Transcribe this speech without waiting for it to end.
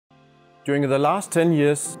During the last 10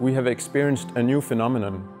 years, we have experienced a new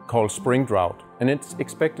phenomenon called spring drought, and it's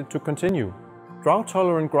expected to continue.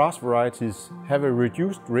 Drought-tolerant grass varieties have a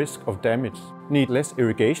reduced risk of damage, need less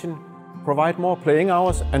irrigation, provide more playing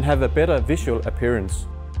hours, and have a better visual appearance.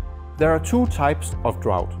 There are two types of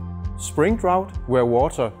drought. Spring drought, where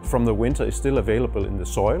water from the winter is still available in the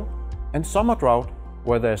soil, and summer drought,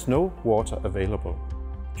 where there's no water available.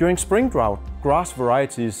 During spring drought, grass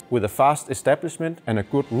varieties with a fast establishment and a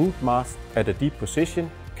good root mass at a deep position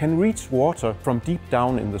can reach water from deep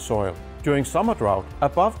down in the soil. During summer drought,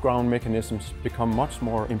 above-ground mechanisms become much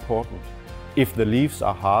more important. If the leaves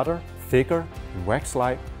are harder, thicker, and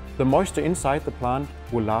wax-like, the moisture inside the plant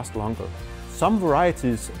will last longer. Some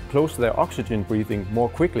varieties close their oxygen breathing more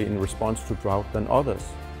quickly in response to drought than others.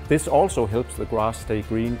 This also helps the grass stay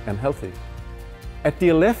green and healthy. At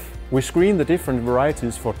DLF, we screen the different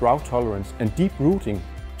varieties for drought tolerance and deep rooting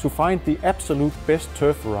to find the absolute best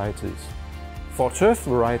turf varieties. For turf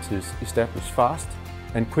varieties establish fast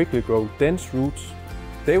and quickly grow dense roots.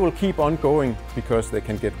 They will keep on going because they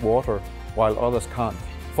can get water while others can't.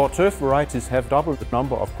 For turf varieties have double the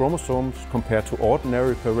number of chromosomes compared to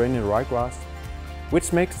ordinary perennial ryegrass,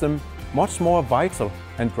 which makes them much more vital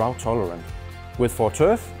and drought tolerant. With for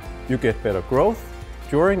turf, you get better growth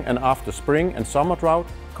during and after spring and summer drought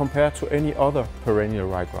compared to any other perennial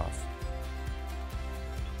ryegrass.